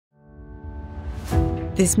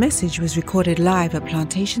This message was recorded live at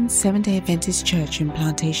Plantation Seventh-day Adventist Church in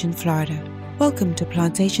Plantation, Florida. Welcome to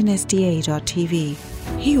PlantationSDA.tv.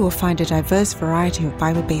 Here you will find a diverse variety of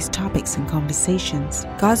Bible-based topics and conversations.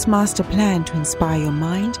 God's master plan to inspire your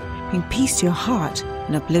mind, bring peace to your heart,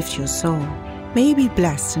 and uplift your soul. May you be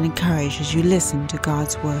blessed and encouraged as you listen to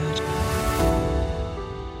God's Word.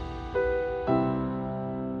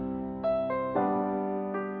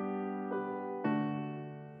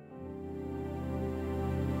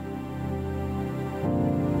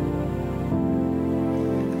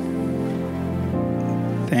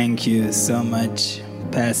 Thank you so much,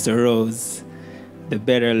 Pastor Rose, the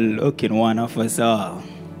better looking one of us all.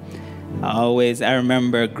 I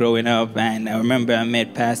remember growing up, and I remember I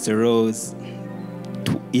met Pastor Rose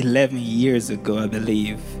 11 years ago, I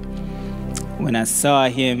believe. When I saw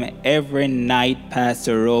him every night,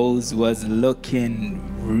 Pastor Rose was looking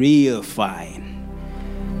real fine.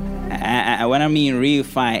 When I mean real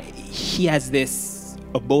fine, he has this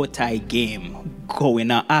bow tie game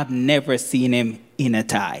going on. I've never seen him in a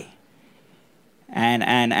tie. And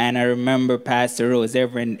I remember Pastor Rose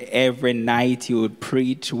every night he would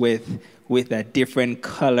preach with a different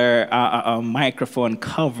color microphone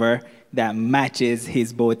cover that matches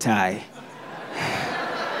his bow tie.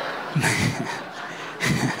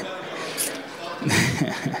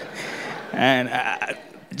 And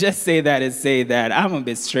just say that I'm a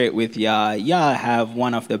bit straight with y'all. Y'all have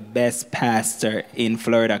one of the best pastors in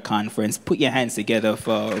Florida Conference. Put your hands together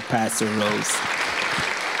for Pastor Rose.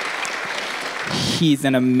 He's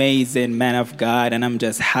an amazing man of God, and I'm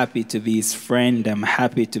just happy to be his friend. I'm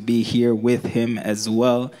happy to be here with him as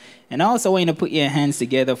well. And I also want you to put your hands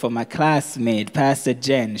together for my classmate, Pastor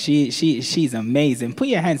Jen. She's amazing. Put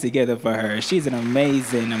your hands together for her. She's an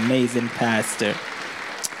amazing, amazing pastor.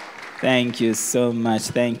 Thank you so much.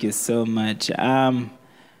 Thank you so much.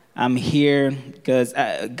 I'm here because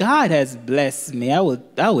God has blessed me. I will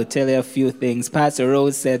tell you a few things. Pastor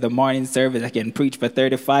Rose said the morning service I can preach for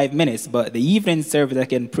 35 minutes, but the evening service I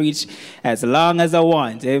can preach as long as I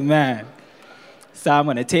want. Amen. So I'm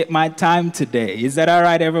going to take my time today. Is that all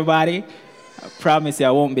right, everybody? I promise you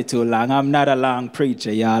I won't be too long. I'm not a long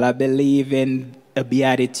preacher, y'all. I believe in the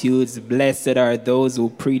Beatitudes. Blessed are those who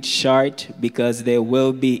preach short because they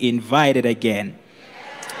will be invited again.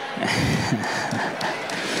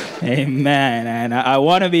 Amen. And I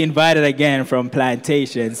want to be invited again from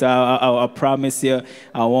Plantation. So I promise you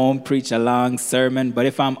I won't preach a long sermon. But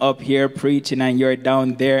if I'm up here preaching and you're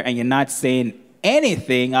down there and you're not saying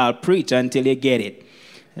anything, I'll preach until you get it.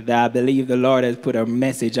 I believe the Lord has put a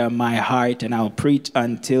message on my heart, and I'll preach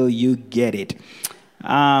until you get it.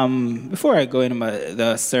 Before I go into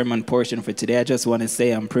the sermon portion for today, I just want to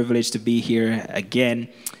say I'm privileged to be here again.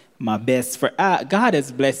 My best friend, God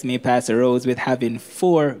has blessed me, Pastor Rose, with having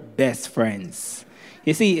 4 best friends.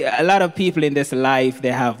 You see, a lot of people in this life,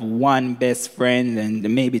 they have 1 best friend and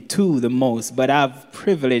maybe 2 the most, but I've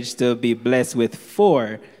privileged to be blessed with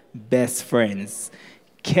 4 best friends.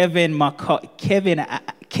 Kevin Anthony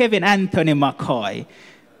McCoy,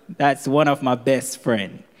 that's one of my best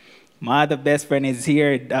friends. My other best friend is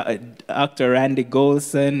here, Dr. Randy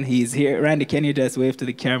Golson. He's here. Randy, can you just wave to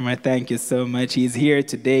the camera? Thank you so much. He's here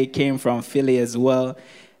today, came from Philly as well.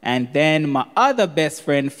 And then my other best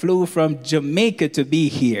friend flew from Jamaica to be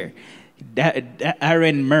here,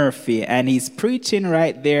 Aaron Murphy. And he's preaching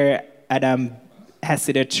right there at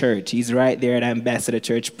Ambassador Church. He's right there at Ambassador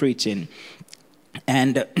Church preaching.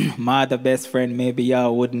 And my other best friend, maybe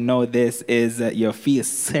y'all wouldn't know this, is your field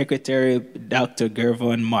secretary, Dr.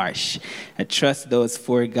 Gervon Marsh. I trust those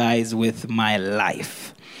 4 guys with my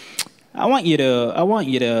life. I want you to,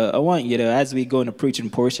 as we go in the preaching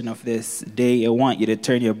portion of this day, I want you to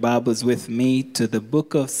turn your Bibles with me to the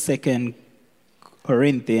book of 2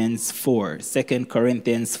 Corinthians 4. 2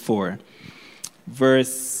 Corinthians 4.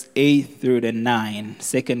 Verse 8 through the 9,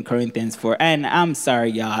 2 Corinthians 4. And I'm sorry,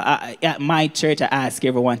 y'all. At my church, I ask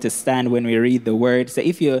everyone to stand when we read the word. So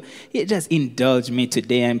if you just indulge me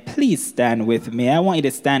today, and please stand with me. I want you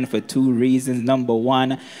to stand for 2 reasons. Number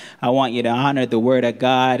 1, I want you to honor the word of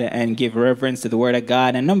God and give reverence to the word of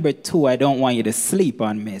God. And number 2, I don't want you to sleep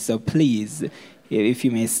on me. So please, if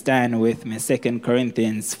you may stand with me, 2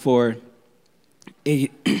 Corinthians 4,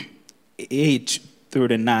 8 through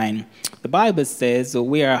the 9. The Bible says,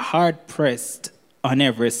 we are hard pressed on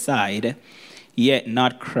every side, yet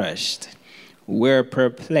not crushed. We're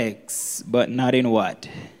perplexed, but not in what?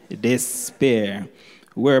 Despair.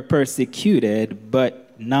 We're persecuted,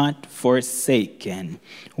 but not forsaken.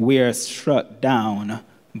 We are struck down,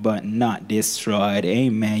 but not destroyed.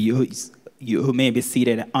 Amen. You may be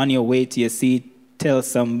seated. On your way to your seat, tell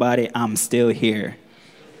somebody, I'm still here.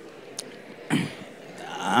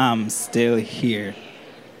 I'm still here.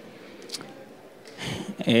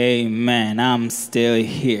 Amen. I'm still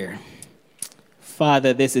here.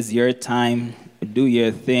 Father, this is your time. Do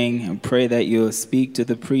your thing and pray that you'll speak to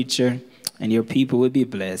the preacher and your people will be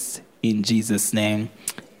blessed. In Jesus' name,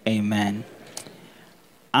 amen.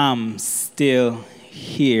 I'm still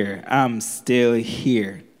here. I'm still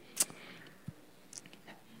here.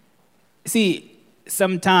 See,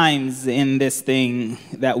 sometimes in this thing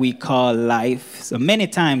that we call life, so many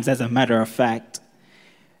times as a matter of fact,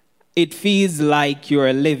 it feels like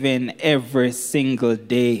you're living every single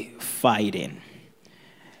day fighting.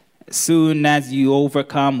 Soon as you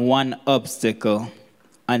overcome one obstacle,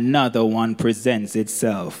 another one presents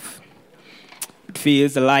itself. It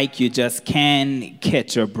feels like you just can't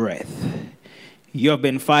catch your breath. You've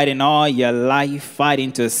been fighting all your life,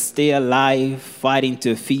 fighting to stay alive, fighting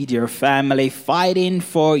to feed your family, fighting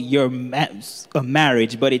for your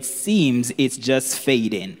marriage, but it seems it's just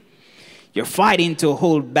fading. You're fighting to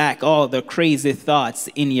hold back all the crazy thoughts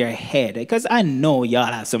in your head. Because I know y'all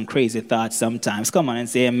have some crazy thoughts sometimes. Come on and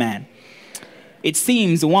say amen. It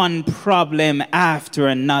seems one problem after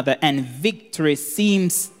another, and victory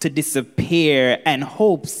seems to disappear, and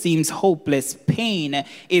hope seems hopeless. Pain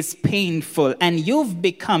is painful, and you've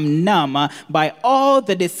become numb by all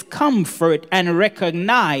the discomfort and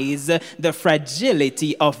recognize the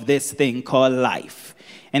fragility of this thing called life.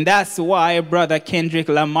 And that's why Brother Kendrick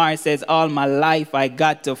Lamar says, all my life I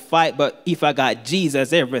got to fight, but if I got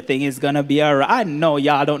Jesus, everything is going to be all right. I know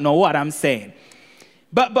y'all don't know what I'm saying.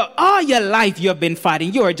 But all your life you've been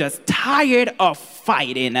fighting. You're just tired of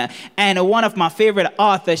fighting. And one of my favorite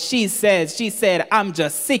authors, she said, I'm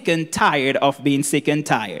just sick and tired of being sick and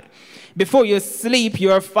tired. Before you sleep,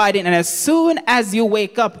 you're fighting. And as soon as you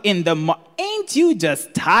wake up in the morning, ain't you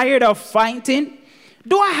just tired of fighting?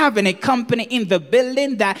 Do I have any company in the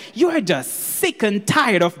building that you're just sick and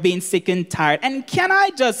tired of being sick and tired? And can I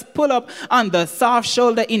just pull up on the soft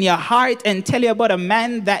shoulder in your heart and tell you about a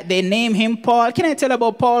man that they name him Paul? Can I tell you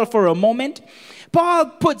about Paul for a moment? Paul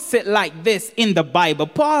puts it like this in the Bible.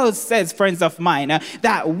 Paul says, friends of mine,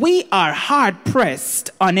 that we are hard-pressed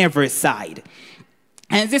on every side.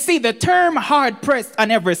 And you see, the term hard-pressed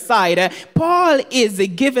on every side, Paul is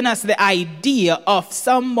giving us the idea of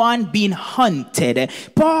someone being hunted.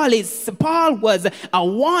 Paul was a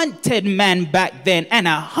wanted man back then and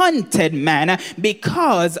a hunted man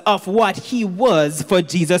because of what he was for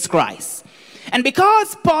Jesus Christ. And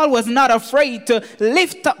because Paul was not afraid to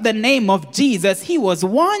lift up the name of Jesus, he was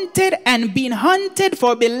wanted and being hunted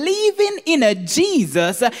for believing in a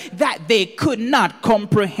Jesus that they could not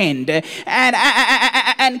comprehend.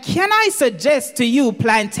 And can I suggest to you,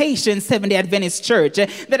 Plantation Seventh-day Adventist Church,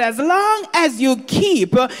 that as long as you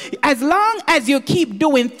keep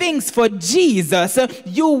doing things for Jesus,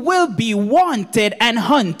 you will be wanted and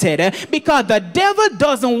hunted, because the devil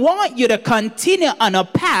doesn't want you to continue on a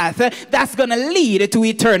path that's going to lead to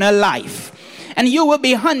eternal life. And you will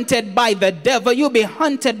be hunted by the devil. You'll be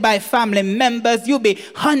hunted by family members. You'll be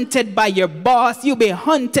hunted by your boss. You'll be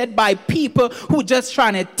hunted by people who just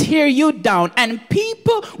trying to tear you down. And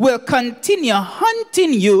people will continue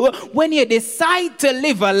hunting you when you decide to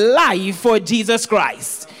live a life for Jesus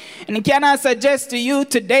Christ. And can I suggest to you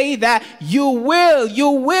today that it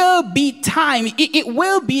will be times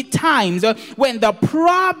when the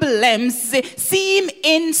problems seem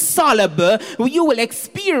insoluble. You will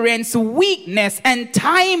experience weakness and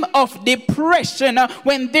time of depression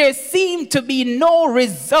when there seem to be no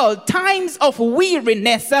result. Times of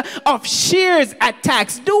weariness, of sheer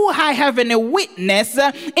attacks. Do I have any witness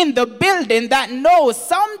in the building that knows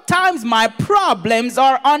sometimes my problems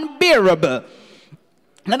are unbearable?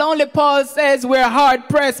 Not only Paul says we're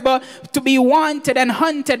hard-pressed but to be wanted and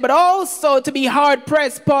hunted, but also to be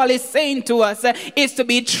hard-pressed, Paul is saying to us, is to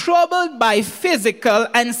be troubled by physical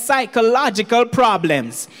and psychological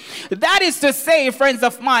problems. That is to say, friends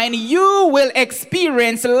of mine, you will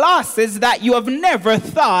experience losses that you have never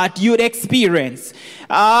thought you'd experience.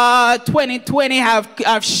 2020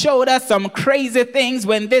 have showed us some crazy things.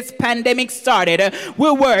 When this pandemic started,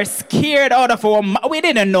 we were scared out of we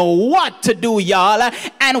didn't know what to do, y'all.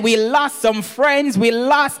 And we lost some friends. We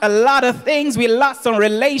lost a lot of things. We lost some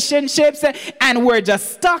relationships. And we're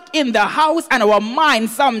just stuck in the house. And our mind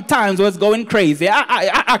sometimes was going crazy.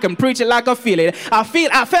 I can preach it like I feel it. I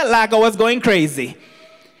felt like I was going crazy.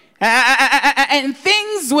 And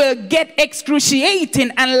things will get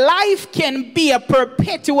excruciating, and life can be a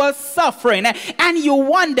perpetual suffering. And you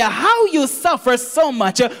wonder how you suffer so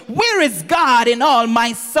much. Where is God in all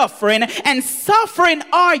my suffering? And suffering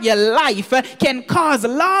all your life can cause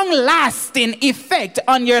long-lasting effect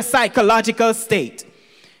on your psychological state.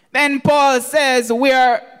 Then Paul says we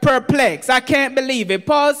are perplexed. I can't believe it.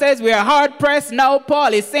 Paul says we are hard pressed. Now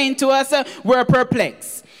Paul is saying to us we're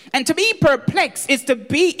perplexed. And to be perplexed is to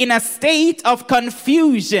be in a state of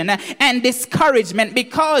confusion and discouragement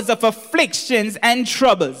because of afflictions and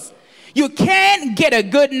troubles. You can't get a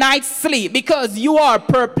good night's sleep because you are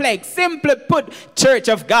perplexed. Simply put, Church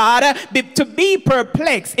of God, to be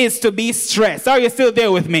perplexed is to be stressed. Are you still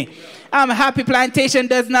there with me? I'm happy Plantation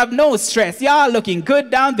doesn't have no stress. Y'all looking good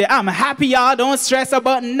down there. I'm happy y'all don't stress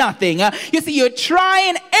about nothing. You see, you're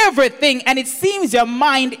trying everything and it seems your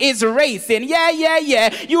mind is racing.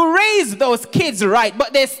 Yeah. You raised those kids right,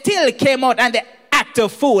 but they still came out and they act a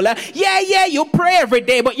fool. Yeah, you pray every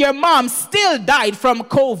day, but your mom still died from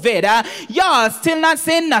COVID. Y'all still not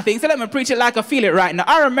saying nothing. So let me preach it like I feel it right now.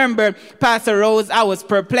 I remember, Pastor Rose, I was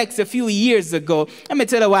perplexed a few years ago. Let me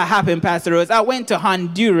tell you what happened, Pastor Rose. I went to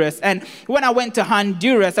Honduras, and when I went to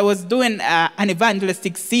Honduras, I was doing an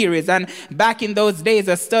evangelistic series, and back in those days,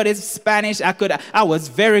 I studied Spanish. I was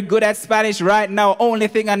very good at Spanish. Right now, only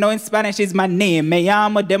thing I know in Spanish is my name, Me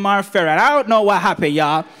llamo Demar Ferrer. I don't know what happened,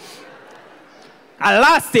 y'all. I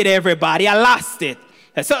lost it, everybody. I lost it.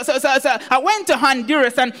 So I went to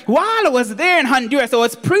Honduras, and while I was there in Honduras, I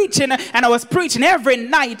was preaching, and I was preaching every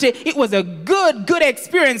night. It was a good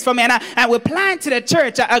experience for me, and we planted a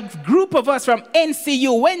church. A group of us from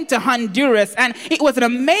NCU went to Honduras, and it was an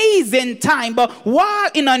amazing time. But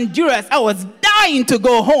while in Honduras, I was dying to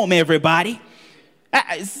go home, everybody.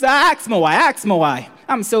 So ask me why.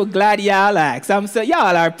 I'm so glad y'all asked.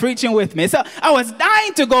 Y'all are preaching with me. So I was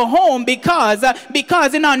dying to go home because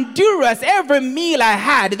in Honduras, every meal I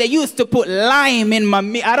had, they used to put lime in my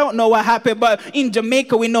meal. I don't know what happened, but in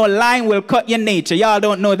Jamaica, we know lime will cut your nature. Y'all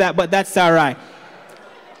don't know that, but that's all right.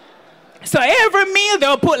 So every meal they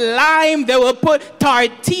will put lime, they will put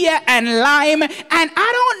tortilla and lime, and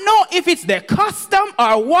I don't know if it's their custom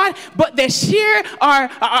or what, but they share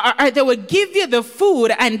or they will give you the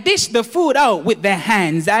food and dish the food out with their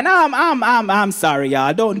hands. And I'm sorry,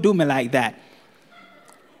 y'all, don't do me like that.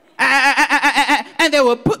 And they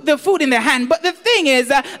will put the food in their hand. But the thing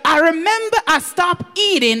is, I remember I stopped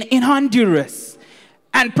eating in Honduras.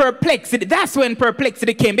 And perplexity, that's when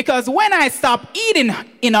perplexity came. Because when I stopped eating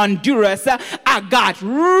in Honduras, I got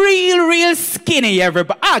real skinny,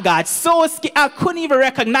 everybody. I got so skinny, I couldn't even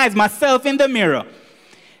recognize myself in the mirror.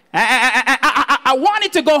 I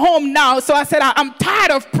wanted to go home now, so I said, I'm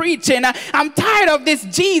tired of preaching. I'm tired of this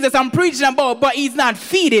Jesus I'm preaching about, but he's not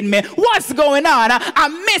feeding me. What's going on? I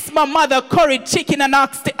miss my mother curry chicken and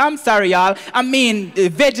oxtail. I'm sorry, y'all. I mean,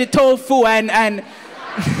 veggie tofu and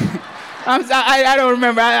I don't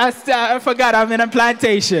remember. I forgot I'm in a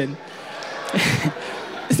plantation.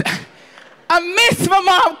 I miss my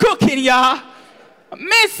mom cooking, y'all. I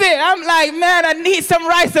miss it. I'm like, man, I need some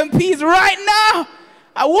rice and peas right now.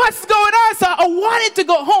 What's going on? So I wanted to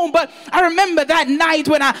go home, but I remember that night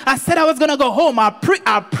when I said I was going to go home. I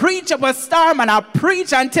preached up a storm, and I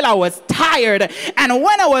preached until I was tired. And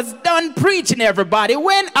when I was done preaching, everybody,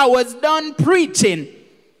 went home,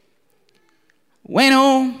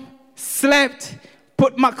 slept,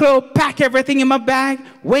 put my clothes, pack everything in my bag,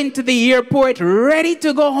 went to the airport, ready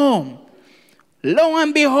to go home. Lo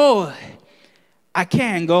and behold, I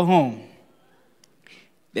can't go home.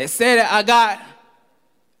 They said I got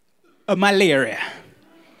a malaria.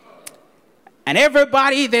 And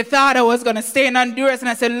everybody, they thought I was going to stay in Honduras. And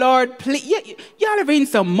I said, Lord, please, y'all ever in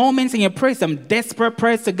some moments and you pray some desperate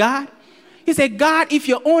prayers to God? You say, God, if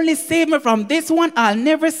you only save me from this one, I'll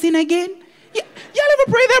never sin again. Y'all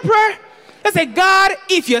ever pray that prayer? I say, God,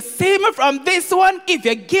 if you save me from this one, if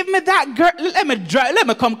you give me that girl, let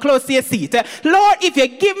me come close to your seat. Lord, if you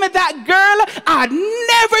give me that girl, I'd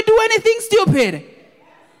never do anything stupid.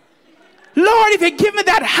 Lord, if you give me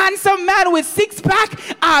that handsome man with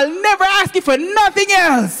six-pack, I'll never ask you for nothing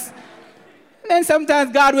else. And then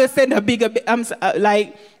sometimes God will send a bigger,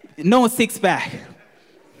 like, no six-pack.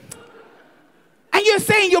 And you're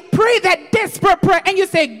saying, you pray that desperate prayer, and you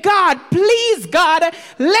say, God, please, God,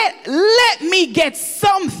 let me get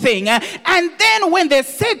something. And then when they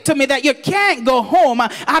said to me that you can't go home,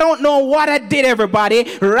 I don't know what I did, everybody.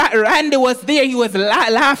 Randy was there. He was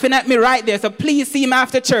laughing at me right there. So please see him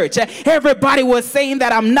after church. Everybody was saying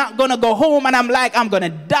that I'm not going to go home, and I'm like, I'm going to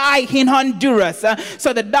die in Honduras.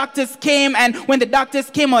 So the doctors came, and when the doctors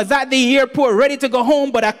came, I was at the airport ready to go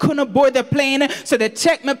home, but I couldn't board the plane. So they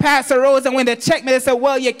checked me, Pastor Rose, and when they checked me, they said,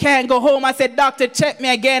 well, you can't go home. I said, doctor, check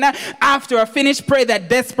me again. After I finished praying that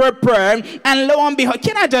desperate prayer, and lo and behold,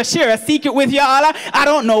 can I just share a secret with y'all? I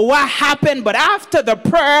don't know what happened, but after the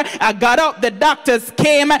prayer, I got up, the doctors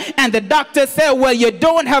came, and the doctor said, well, you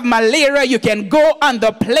don't have malaria, you can go on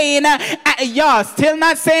the plane. Y'all still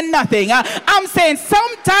not saying nothing. I'm saying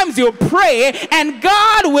sometimes you pray, and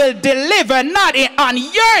God will deliver, not on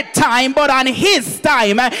your time, but on his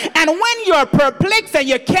time. And when you're perplexed and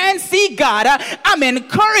you can't see God, I'm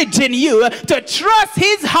encouraging you to trust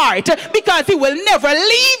his heart, because he will never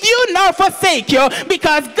leave you nor forsake you,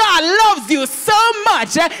 because God loves you so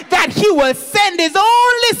much that he will send his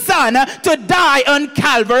only son to die on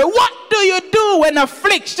Calvary. What do you do when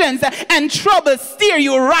afflictions and troubles steer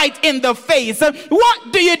you right in the face?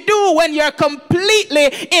 What do you do when you're completely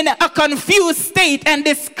in a confused state and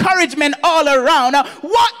discouragement all around?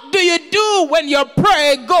 What do you do when your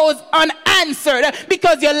prayer goes unanswered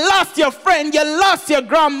because you lost your friend, you lost your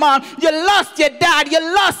grandma, you lost your dad, you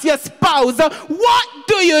lost your spouse? What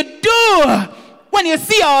do you do when you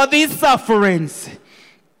see all these sufferings?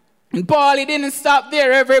 And Paul, he didn't stop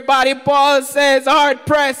there, everybody. Paul says, hard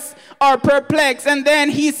pressed or perplexed, and then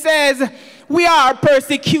he says, we are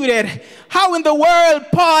persecuted. How in the world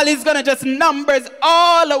Paul is going to just numbers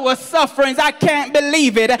all our sufferings? I can't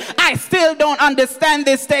believe it. I still don't understand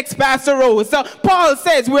this text, Pastor Rose. So Paul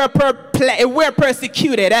says we're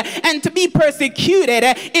persecuted. And to be persecuted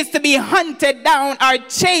is to be hunted down or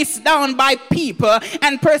chased down by people.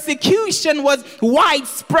 And persecution was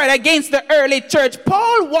widespread against the early church.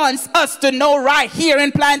 Paul wants us to know right here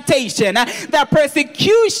in Plantation that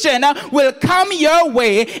persecution will come your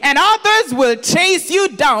way, and others will chase you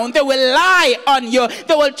down. They will lie on you.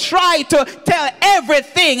 They will try to tell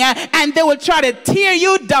everything, and they will try to tear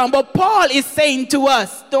you down. But Paul is saying to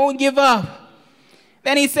us, don't give up.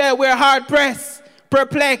 Then he said, we're hard pressed,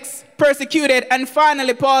 perplexed, persecuted. And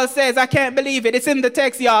finally, Paul says, I can't believe it. It's in the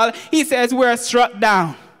text, y'all. He says, we're struck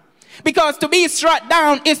down. Because to be struck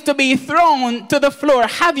down is to be thrown to the floor.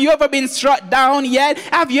 Have you ever been struck down yet?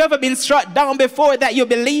 Have you ever been struck down before that you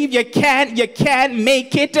believe you can't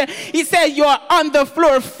make it? He said you're on the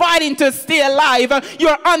floor fighting to stay alive.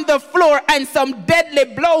 You're on the floor and some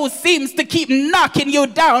deadly blow seems to keep knocking you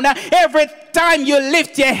down. Every time you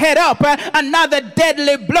lift your head up, another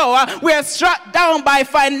deadly blow. We're struck down by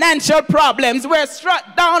financial problems. We're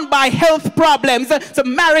struck down by health problems,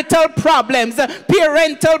 some marital problems,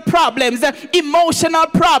 parental problems, emotional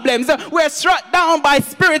problems. We're struck down by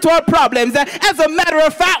spiritual problems. As a matter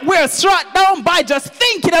of fact, we're struck down by just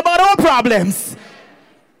thinking about our problems.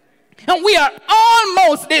 And we are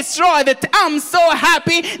almost destroyed. I'm so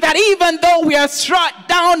happy that even though we are struck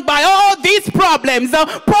down by all these problems,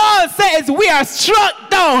 Paul says we are struck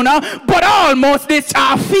down, but almost this.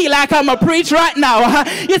 I feel like I'm a preach right now.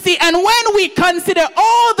 You see, and when we consider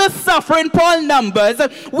all the suffering Paul numbers,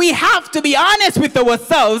 we have to be honest with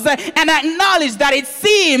ourselves and acknowledge that it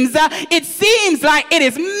seems like it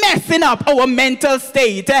is messing up our mental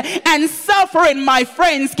state. And suffering, my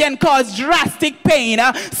friends, can cause drastic pain.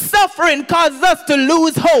 Suffering causes us to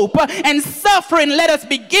lose hope, and suffering let us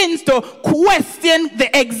begin to question the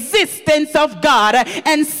existence of God,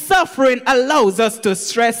 and suffering allows us to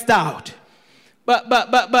stress out. But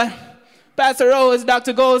Pastor Rose,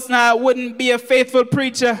 Dr. Goldston, I wouldn't be a faithful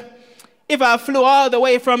preacher if I flew all the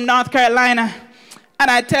way from North Carolina and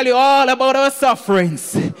I tell you all about our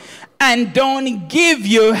sufferings and don't give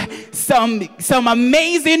you some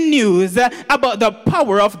amazing news about the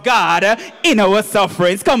power of God in our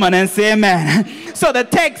sufferings. Come on and say amen. So the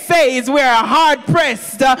text says we are hard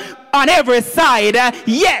pressed on every side,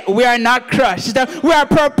 yet we are not crushed. We are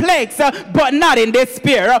perplexed, but not in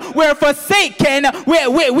despair. We are forsaken.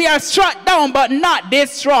 We are struck down, but not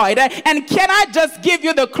destroyed. And can I just give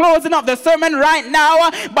you the closing of the sermon right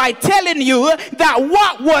now by telling you that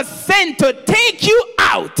what was sent to take you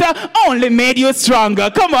out only made you stronger.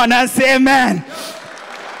 Come on and say amen.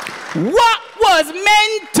 What was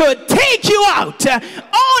meant to take you out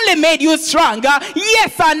only made you stronger.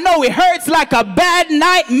 Yes, I know it hurts like a bad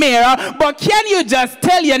nightmare, but can you just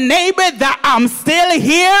tell your neighbor that I'm still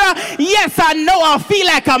here? Yes, I know I feel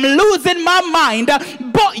like I'm losing my mind,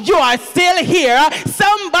 but you are still here.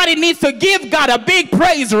 Somebody needs to give God a big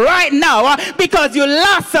praise right now because you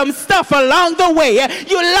lost some stuff along the way.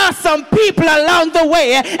 You lost some people along the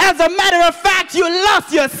way. As a matter of fact, you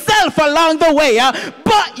lost yourself along the way,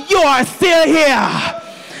 but you are still here.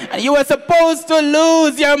 And you were supposed to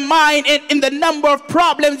lose your mind in the number of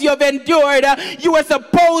problems you have endured. You were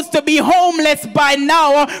supposed to be homeless by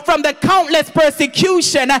now from the countless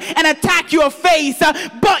persecution and attack you face,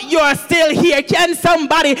 but you're still here. Can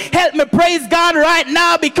somebody help me praise God right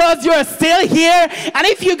now because you're still here? And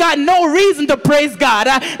if you got no reason to praise God,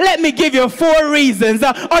 let me give you 4 reasons.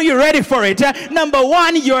 Are you ready for it? Number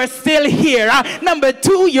 1, you're still here. Number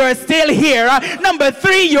 2, you're still here. Number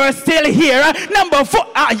 3, you're still here. Number 4,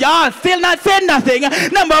 y'all still not saying nothing.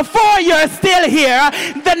 Number 4, you're still here.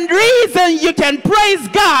 The reason you can praise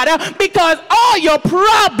God because all your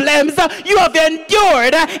problems you have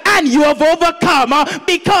endured and you have overcome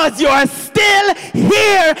because you are still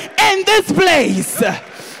here in this place.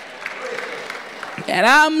 And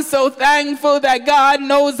I'm so thankful that God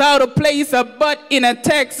knows how to place a but in a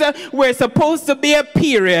text where it's supposed to be a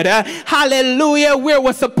period. Hallelujah. Where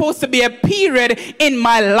was supposed to be a period in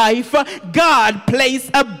my life, God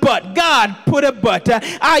placed a but. God put a but.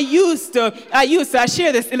 I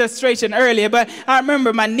shared this illustration earlier, but I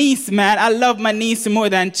remember my niece, man. I love my niece more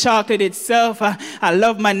than chocolate itself. I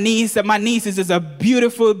love my niece. My niece is just a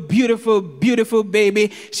beautiful, beautiful, beautiful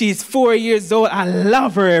baby. She's 4 years old. I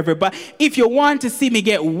love her, everybody. If you want to see me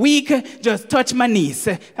get weak, just touch my niece.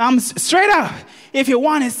 I'm straight up. If you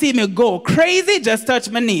want to see me go crazy, just touch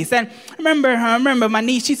my niece. And I remember my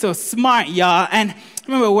niece, she's so smart, y'all. And I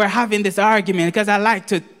remember we're having this argument because I like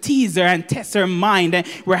to tease her and test her mind. And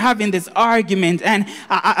we're having this argument. And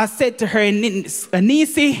I said to her, Niece,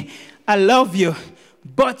 I love you,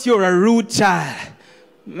 but you're a rude child.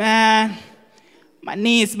 Man, my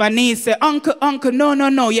niece said, Uncle,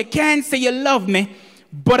 no, you can't say you love me,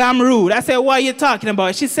 but I'm rude. I said, what are you talking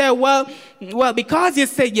about? She said, well, because you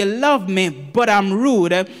say you love me, but I'm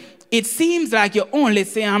rude, it seems like you only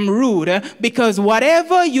say I'm rude because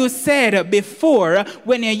whatever you said before,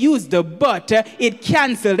 when you used the but, it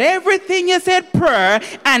canceled everything you said prior.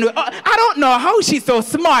 And I don't know how she's so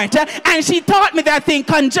smart. And she taught me that thing.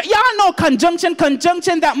 Y'all know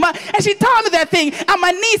conjunction that much. And she taught me that thing. And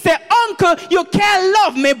my niece said, Uncle, you can't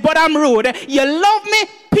love me, but I'm rude. You love me,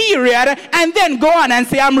 period, and then go on and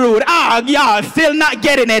say I'm rude. Y'all still not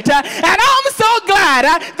getting it. And I'm so glad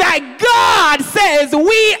that God says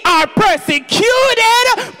we are persecuted,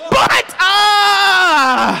 but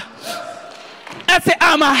I say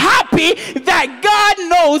I'm happy that God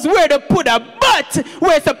knows where to put a but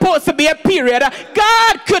where it's supposed to be a period.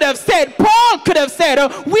 God could have said, Paul could have said,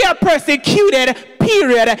 we are persecuted,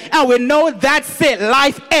 period. And we know that's it.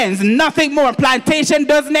 Life ends. Nothing more. Plantation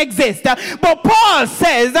doesn't exist. But Paul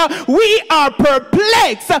says, we are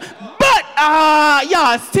perplexed. But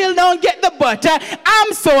y'all still don't get the but.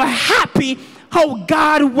 I'm so happy how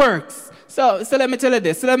God works. So let me tell you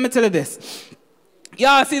this.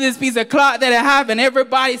 Y'all see this piece of cloth that I have and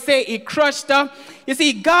everybody say it crushed up? You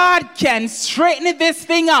see, God can straighten this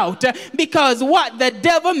thing out because what the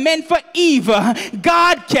devil meant for evil,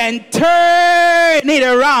 God can turn it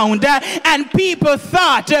around. And people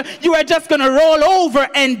thought you were just going to roll over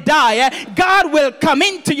and die. God will come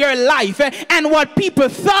into your life and what people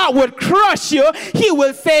thought would crush you, he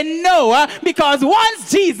will say no. Because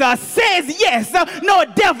once Jesus says yes, no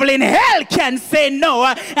devil in hell can say no.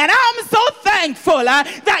 And I'm so thankful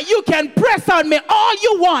that you can press on me all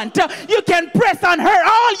you want. You can press on her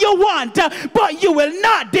all you want, but you will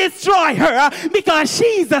not destroy her because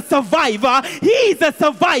she's a survivor. He's a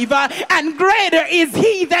survivor, and greater is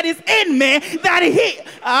he that is in me than he.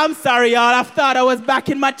 I'm sorry, y'all. I thought I was back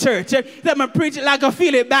in my church. Let me preach it like I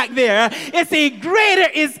feel it back there. You see,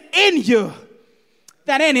 greater is in you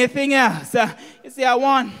than anything else. You see, I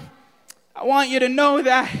want you to know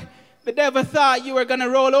that the devil thought you were going to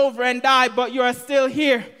roll over and die, but you are still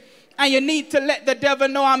here. And you need to let the devil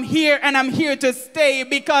know I'm here and I'm here to stay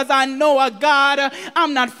because I know a God.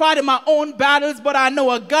 I'm not fighting my own battles, but I know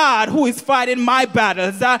a God who is fighting my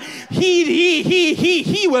battles.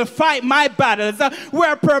 He will fight my battles.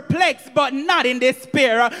 We're perplexed, but not in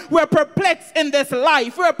despair. We're perplexed in this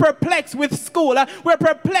life. We're perplexed with school. We're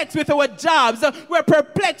perplexed with our jobs. We're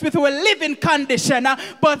perplexed with our living condition.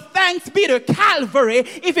 But thanks be to Calvary,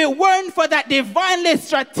 if it weren't for that divinely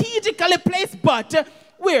strategically placed but,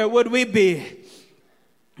 where would we be?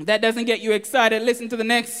 That doesn't get you excited. Listen to the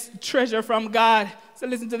next treasure from God. So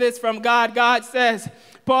listen to this from God. God says,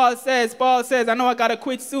 Paul says, I know I got to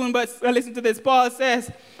quit soon, but listen to this. Paul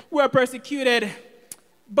says, we're persecuted,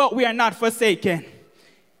 but we are not forsaken.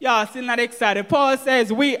 Y'all still not excited. Paul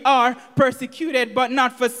says, we are persecuted, but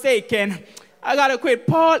not forsaken. I gotta quit.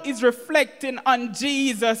 Paul is reflecting on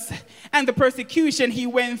Jesus and the persecution he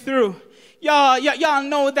went through. Y'all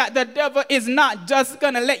know that the devil is not just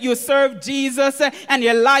going to let you serve Jesus and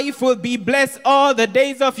your life will be blessed all the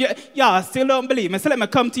days of your... Y'all still don't believe me. So let me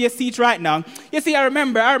come to your seat right now. You see, I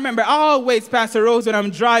remember always, Pastor Rose, when I'm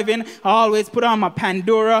driving, I always put on my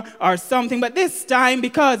Pandora or something. But this time,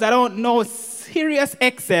 because I don't know Sirius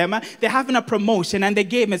XM, they're having a promotion and they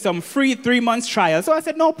gave me some free 3 months trial. So I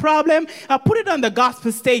said, no problem. I put it on the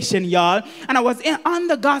gospel station, y'all. And I was on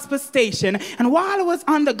the gospel station. And while I was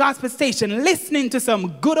on the gospel station listening to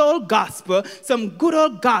some good old gospel,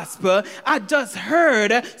 I just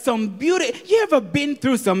heard some beauty. You ever been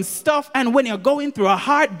through some stuff and when you're going through a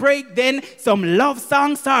heartbreak, then some love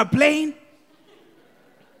songs start playing?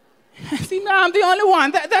 See, now I'm the only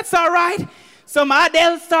one. That's all right. Some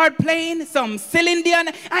Adele start playing, some Celine Dion,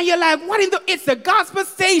 and you're like, what in the... It's the gospel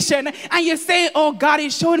station, and you say, oh, God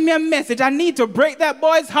is showing me a message. I need to break that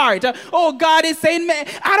boy's heart. Oh, God is saying,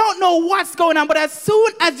 I don't know what's going on, but as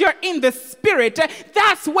soon as you're in the spirit,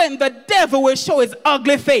 that's when the devil will show his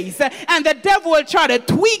ugly face, and the devil will try to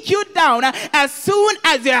tweak you down as soon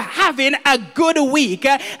as you're having a good week.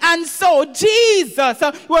 And so Jesus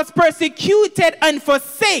was persecuted and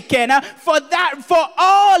forsaken for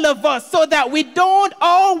all of us, so that we don't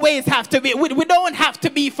always have to be, we don't have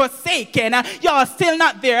to be forsaken. You're still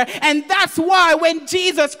not there. And that's why when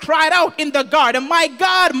Jesus cried out in the garden, my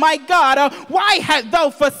God, why hast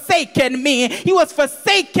thou forsaken me? He was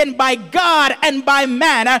forsaken by God and by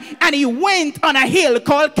man. And he went on a hill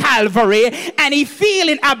called Calvary. And he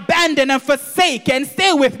feeling abandoned and forsaken.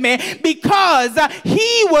 Stay with me. Because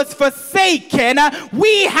he was forsaken,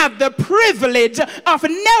 we have the privilege of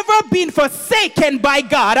never being forsaken by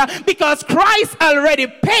God. Because Christ already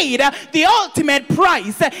paid the ultimate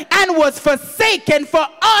price and was forsaken for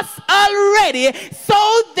us already,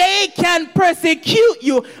 so they can persecute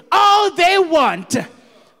you all they want,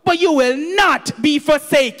 but you will not be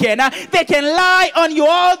forsaken. They can lie on you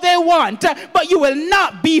all they want, but you will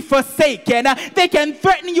not be forsaken. They can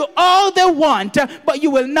threaten you all they want, but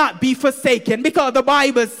you will not be forsaken, because the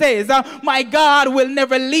Bible says, my God will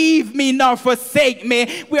never leave me nor forsake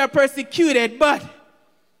me. We are persecuted, but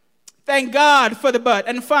thank God for the but.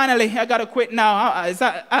 And finally, I got to quit now.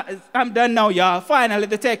 I'm done now, y'all. Finally,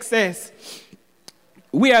 the text says,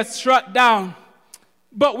 we are struck down,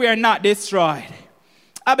 but we are not destroyed.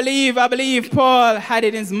 I believe Paul had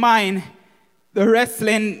it in his mind, the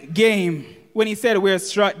wrestling game, when he said we're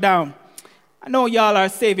struck down. I know y'all are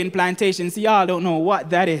saving plantations. Y'all don't know what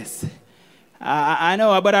that is. I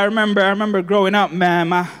know, but I remember growing up, man,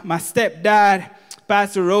 my stepdad,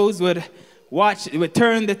 Pastor Rose, would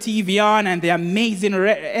turn the TV on, and the amazing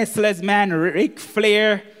wrestlers, man, Ric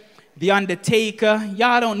Flair, The Undertaker.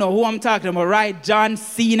 Y'all don't know who I'm talking about, right? John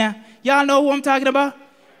Cena. Y'all know who I'm talking about?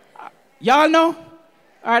 Y'all know?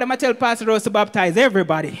 All right, I'm going to tell Pastor Rose to baptize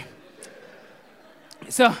everybody.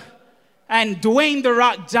 So, and Dwayne The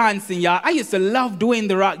Rock Johnson, y'all. I used to love Dwayne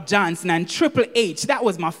The Rock Johnson, and Triple H. That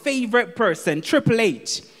was my favorite person, Triple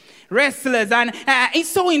H. Wrestlers, and it's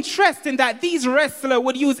so interesting that these wrestlers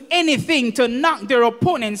would use anything to knock their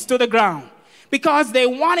opponents to the ground, because they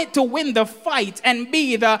wanted to win the fight and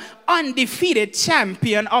be the undefeated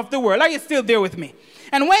champion of the world. Are you still there with me?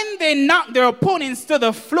 And when they knocked their opponents to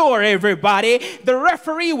the floor, everybody, the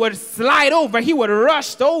referee would slide over. He would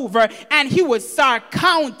rush over and he would start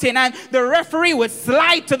counting, and the referee would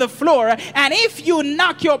slide to the floor. And if you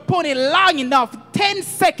knock your opponent long enough, 10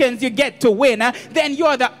 seconds you get to win, then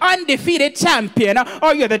you're the undefeated champion,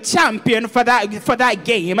 or you're the champion for that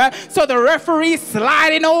game. So the referee's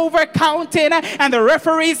sliding over, counting, and the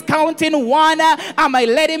referee's counting 1. I'm going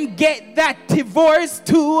to let him get that divorce.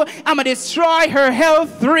 2. I'm going to destroy her health.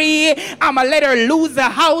 3. I'm going to let her lose the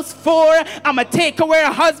house. 4. I'm going to take away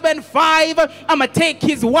her husband. 5. I'm going to take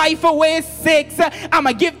his wife away. 6. I'm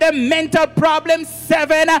going to give them mental problems.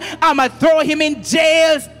 7. I'm going to throw him in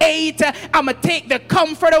jail. 8. I'm going to take the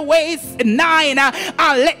comfort away. 9.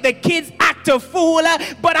 I'll let the kids act a fool.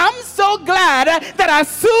 But I'm so glad that as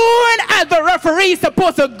soon as the referee is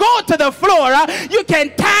supposed to go to the floor, you can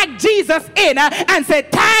tag Jesus in and say,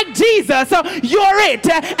 tag Jesus, you're it.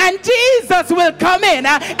 And Jesus will come in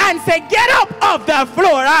and say, get up off the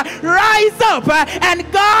floor, rise up, and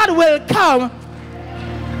God will come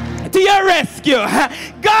to your rescue.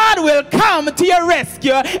 God will come to your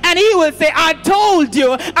rescue, and he will say, I told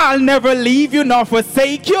you I'll never leave you nor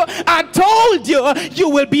forsake you. I told you you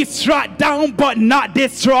will be struck down but not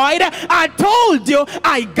destroyed. I told you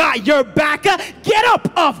I got your back. Get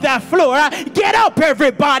up off that floor. Get up,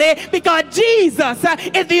 everybody, because Jesus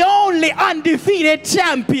is the only undefeated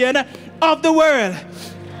champion of the world.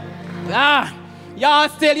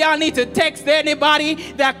 Y'all need to text anybody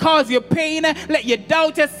that cause you pain, let you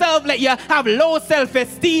doubt yourself, let you have low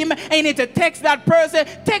self-esteem, and you need to text that person,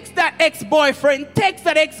 text that ex-boyfriend, text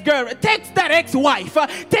that ex-girl, text that ex-wife,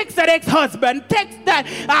 text that ex-husband, text that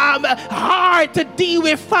hard to deal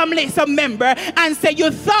with family some member, and say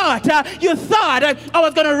you thought I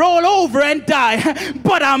was gonna roll over and die,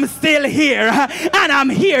 but I'm still here, and I'm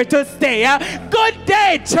here to stay. Good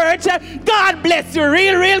day, church. God bless you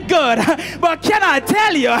real good. But can I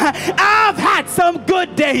tell you, I've had some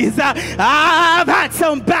good days, I've had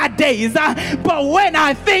some bad days, but when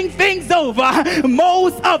I think things over,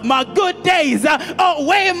 most of my good days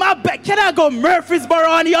outweigh my bad. Can I go Murfreesboro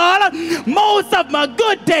on y'all? Most of my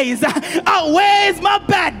good days outweighs my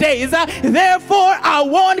bad days, therefore I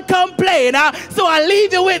won't complain. So I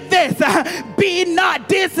leave you with this: be not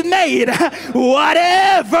dismayed,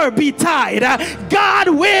 whatever betide, God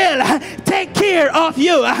will take care of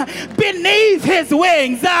you. Beneath his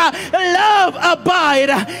wings, love abide.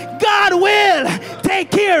 God will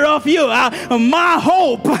take care of you. My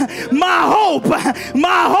hope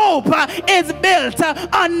is built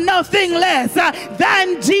on nothing less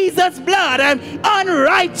than Jesus' blood and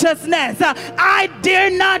righteousness. I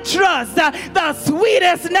dare not trust the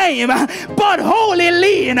sweetest name, but wholly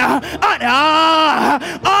lean on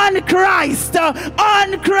Christ,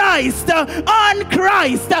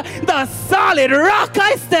 the solid rock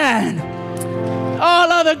I stand.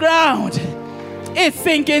 All other ground is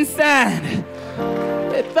sinking sand.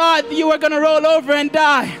 They thought you were going to roll over and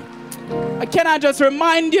die. Can I just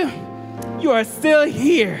remind you, you are still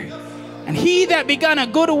here. And he that began a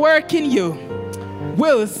good work in you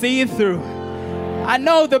will see you through. I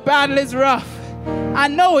know the battle is rough. I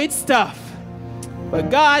know it's tough.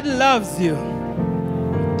 But God loves you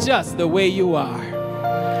just the way you are.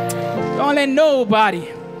 Don't let nobody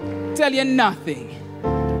tell you nothing.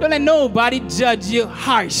 Don't let nobody judge you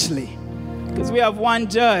harshly. Because we have one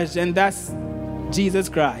judge, and that's Jesus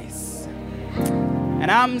Christ. And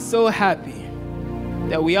I'm so happy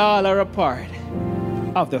that we all are a part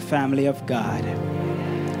of the family of God.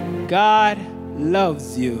 God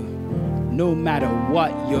loves you no matter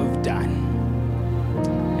what you've done.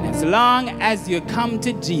 And as long as you come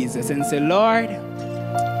to Jesus and say, Lord,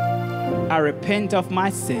 I repent of my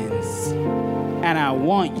sins, and I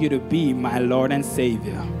want you to be my Lord and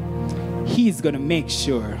Savior, he's going to make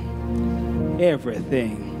sure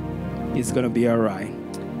everything is going to be all right.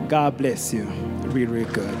 God bless you. Real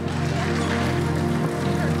good.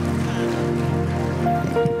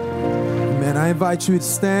 Amen. I invite you to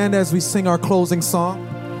stand as we sing our closing song.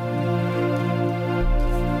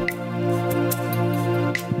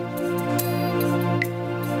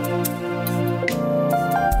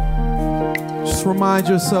 Just remind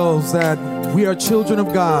yourselves that we are children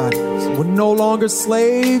of God. We're no longer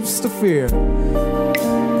slaves to fear.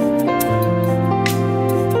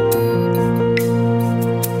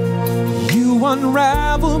 You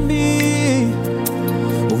unravel me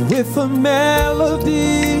with a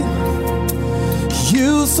melody.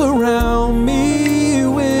 You surround me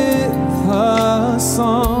with a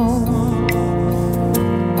song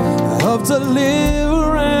of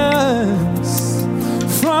deliverance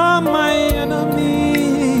from my enemies,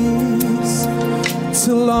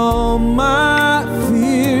 till all my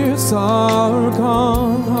fears are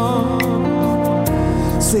gone.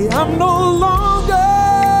 Say, I'm no longer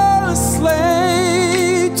a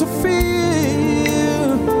slave to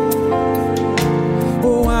fear.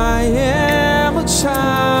 Oh, I am a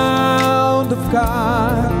child of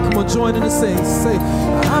God. Come on, join in and say,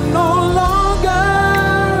 I'm no longer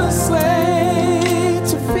a slave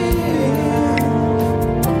to fear.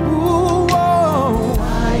 Ooh, oh,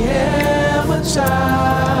 I am a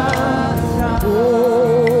child of God.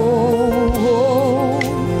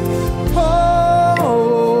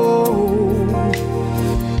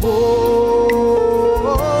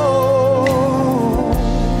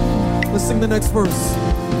 Let's sing the next verse.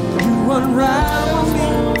 You unravel me.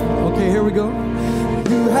 Okay, here we go.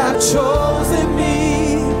 You have chosen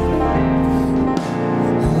me.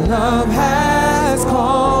 Love has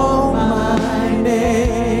called my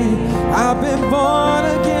name. I've been born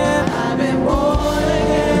again.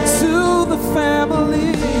 To the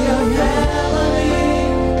family.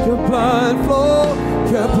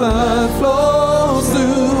 Your blood flows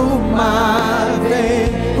through my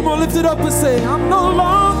veins. Come on, lift it up and say, I'm no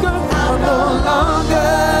longer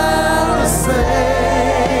a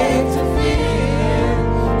slave to fear.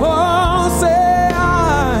 Oh, say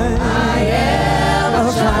I am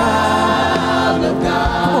a child of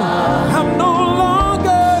God. I'm no longer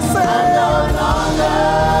a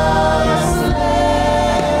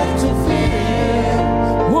slave to fear.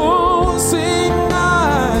 Oh,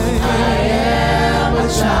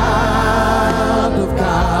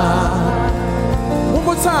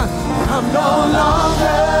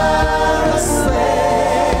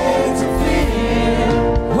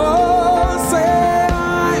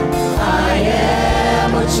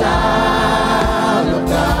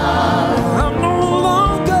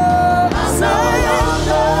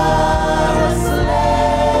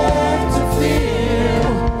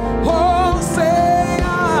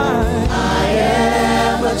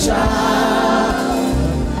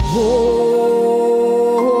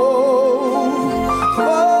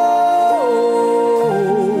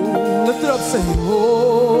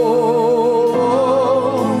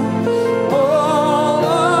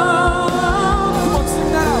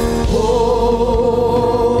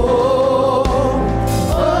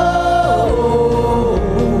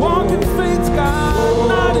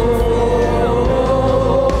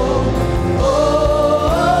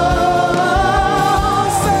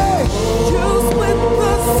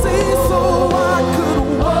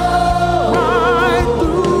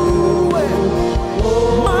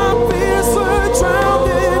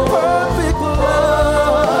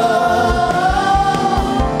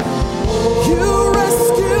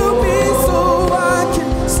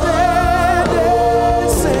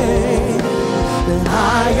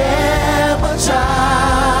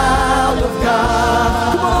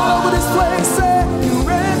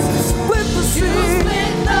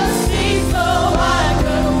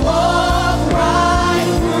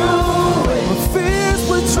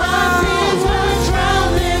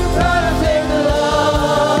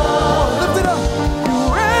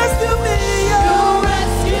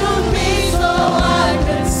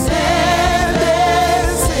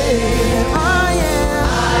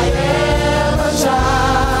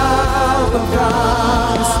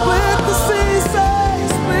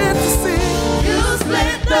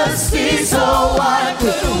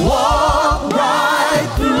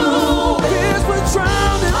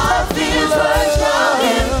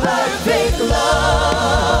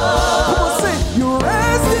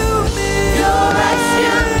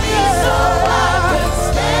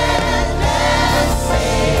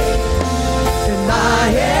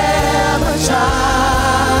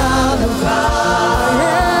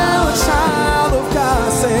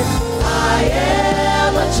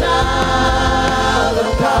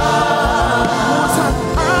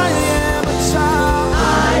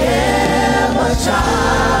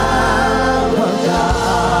 child of God.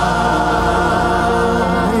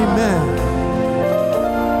 Amen.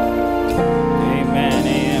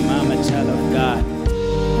 Amen. I'm a child of God.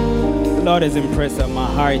 The Lord has impressed on my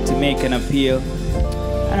heart to make an appeal.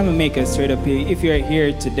 And I'm going to make a straight appeal. If you're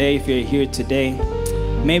here today,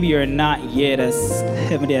 maybe you're not yet a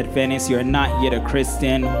Seventh-day Adventist, you're not yet a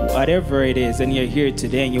Christian, whatever it is, and you're here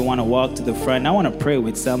today and you want to walk to the front, I want to pray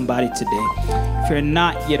with somebody today. If you're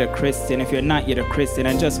not yet a Christian, I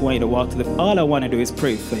just want you to walk to the front. All I want to do is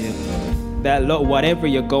pray for you. That, Lord, whatever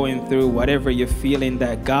you're going through, whatever you're feeling,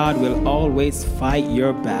 that God will always fight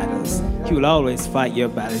your battles. He will always fight your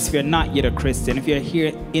battles. If you're not yet a Christian, if you're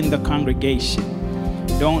here in the congregation,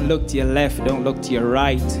 don't look to your left, don't look to your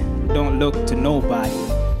right, don't look to nobody.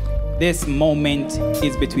 This moment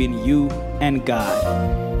is between you and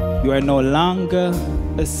God. You are no longer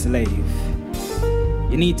a slave.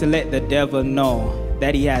 You need to let the devil know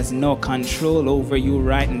that he has no control over you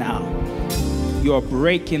right now. You're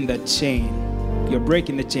breaking the chain. You're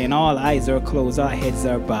breaking the chain. All eyes are closed, all heads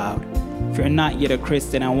are bowed. If you're not yet a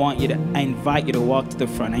Christian, I invite you to walk to the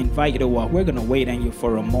front. I invite you to walk. We're going to wait on you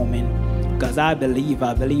for a moment, because I believe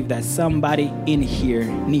that somebody in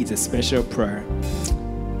here needs a special prayer.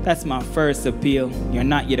 That's my first appeal. You're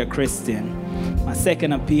not yet a Christian. My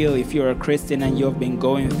second appeal, if you're a Christian and you've been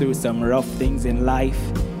going through some rough things in life,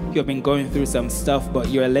 you've been going through some stuff, but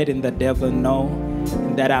you're letting the devil know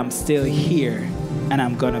that I'm still here and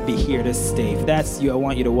I'm going to be here to stay. If that's you, I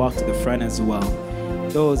want you to walk to the front as well.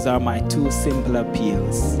 Those are my two simple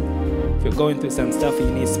appeals. If you're going through some stuff and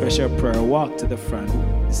you need special prayer, walk to the front.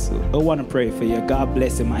 So I want to pray for you. God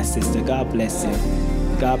bless you, my sister. God bless you.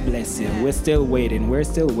 God bless you. We're still waiting.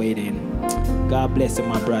 God bless you,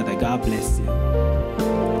 my brother. God bless you.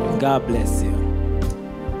 God bless you.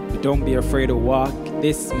 But don't be afraid to walk.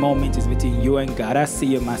 This moment is between you and God. I see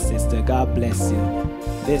you, my sister. God bless you.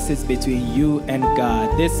 This is between you and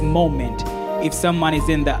God. This moment, if someone is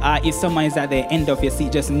at the end of your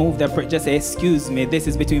seat, just move that prayer. Just say, excuse me, this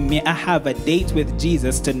is between me. I have a date with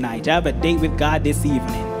Jesus tonight. I have a date with God this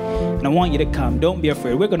evening. And I want you to come. Don't be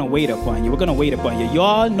afraid. We're going to wait upon you. You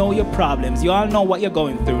all know your problems. You all know what you're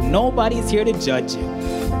going through. Nobody's here to judge you.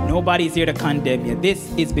 Nobody's here to condemn you. This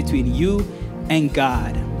is between you and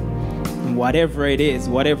God. And whatever it is,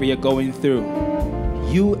 whatever you're going through,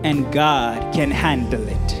 you and God can handle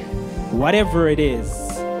it. Whatever it is,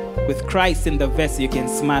 with Christ in the vessel, you can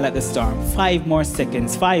smile at the storm. 5 more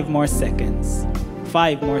seconds. 5 more seconds.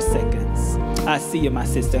 5 more seconds. I see you, my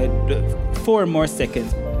sister. 4 more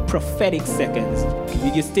seconds. Prophetic seconds.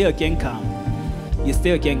 You still can come. You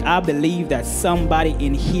still can. I believe that somebody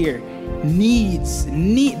in here needs to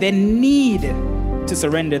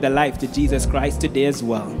surrender their life to Jesus Christ today as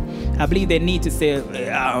well. I believe they need to say,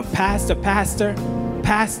 Pastor,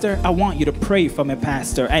 I want you to pray for me,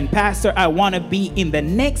 Pastor. And Pastor, I want to be in the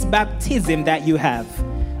next baptism that you have.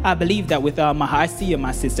 I believe that with all my heart. I see you,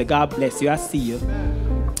 my sister. God bless you. I see you.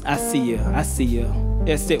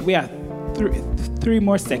 Yes, we are 3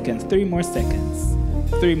 more seconds. 3 more seconds.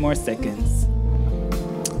 3 more seconds.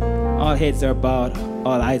 All heads are bowed.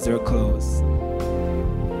 All eyes are closed.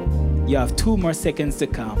 You have 2 more seconds to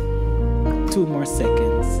come. 2 more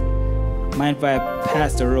seconds. I invite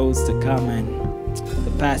Pastor Rose to come and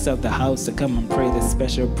the pastor of the house to come and pray this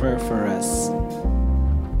special prayer for us.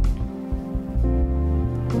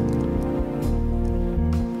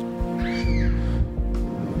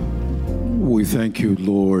 We thank you,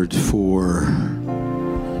 Lord, for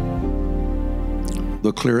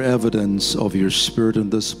the clear evidence of your Spirit in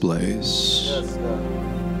this place. Yes,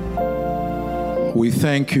 God. We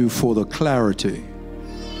thank you for the clarity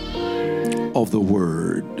of the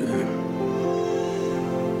Word.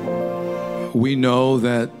 We know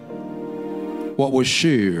that what was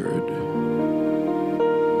shared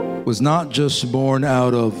was not just born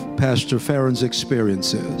out of Pastor Farron's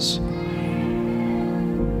experiences,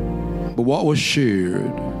 but what was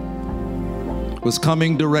shared was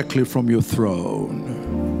coming directly from your throne.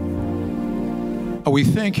 And we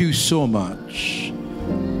thank you so much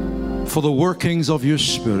for the workings of your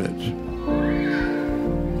Spirit.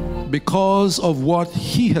 Because of what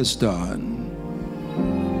He has done,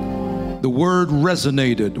 the Word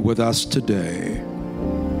resonated with us today.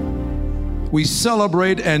 We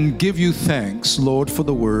celebrate and give you thanks, Lord, for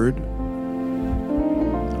the Word.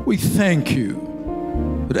 We thank you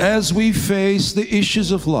that as we face the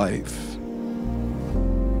issues of life,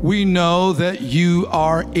 we know that you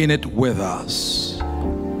are in it with us.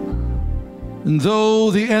 And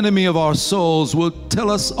though the enemy of our souls will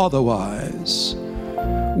tell us otherwise,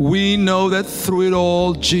 we know that through it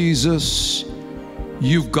all, Jesus,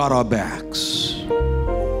 you've got our backs.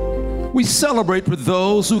 We celebrate with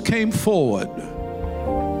those who came forward,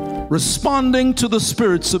 responding to the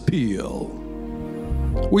Spirit's appeal.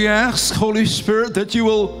 We ask, Holy Spirit, that you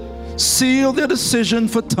will seal their decision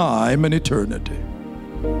for time and eternity,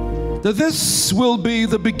 that this will be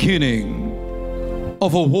the beginning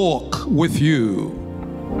of a walk with you,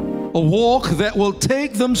 a walk that will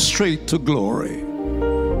take them straight to glory.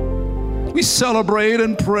 We celebrate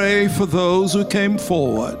and pray for those who came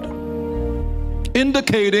forward,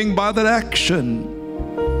 indicating by that action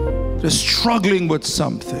they're struggling with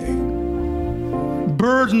something,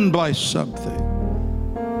 burdened by something.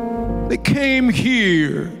 They came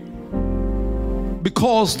here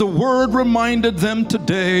because the word reminded them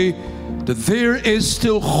today that there is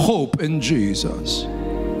still hope in Jesus.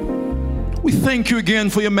 We thank you again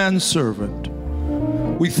for your manservant.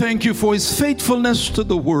 We thank you for his faithfulness to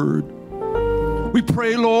the word. We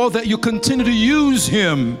pray, Lord, that you continue to use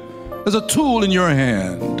him as a tool in your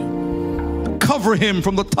hand. Cover him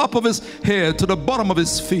from the top of his head to the bottom of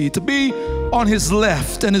his feet, to be on his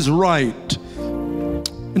left and his right,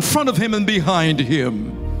 in front of him and behind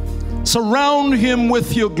him. Surround him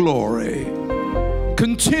with your glory.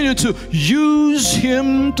 Continue to use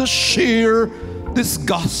him to share this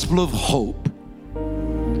gospel of hope.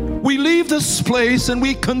 We leave this place and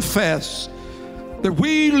we confess that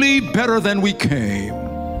we leave better than we came.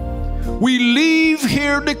 We leave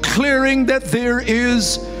here declaring that there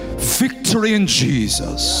is victory in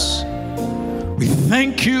Jesus. We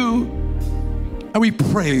thank you and we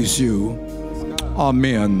praise you.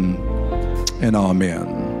 Amen and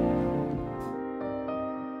amen.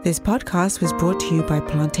 This podcast was brought to you by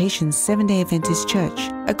Plantation Seventh-day Adventist Church,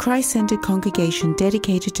 a Christ-centered congregation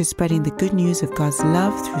dedicated to spreading the good news of God's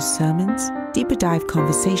love through sermons, deeper dive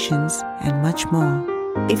conversations, and much more.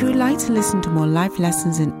 If you would like to listen to more life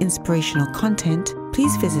lessons and inspirational content,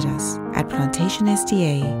 please visit us at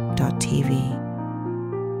plantationsda.tv.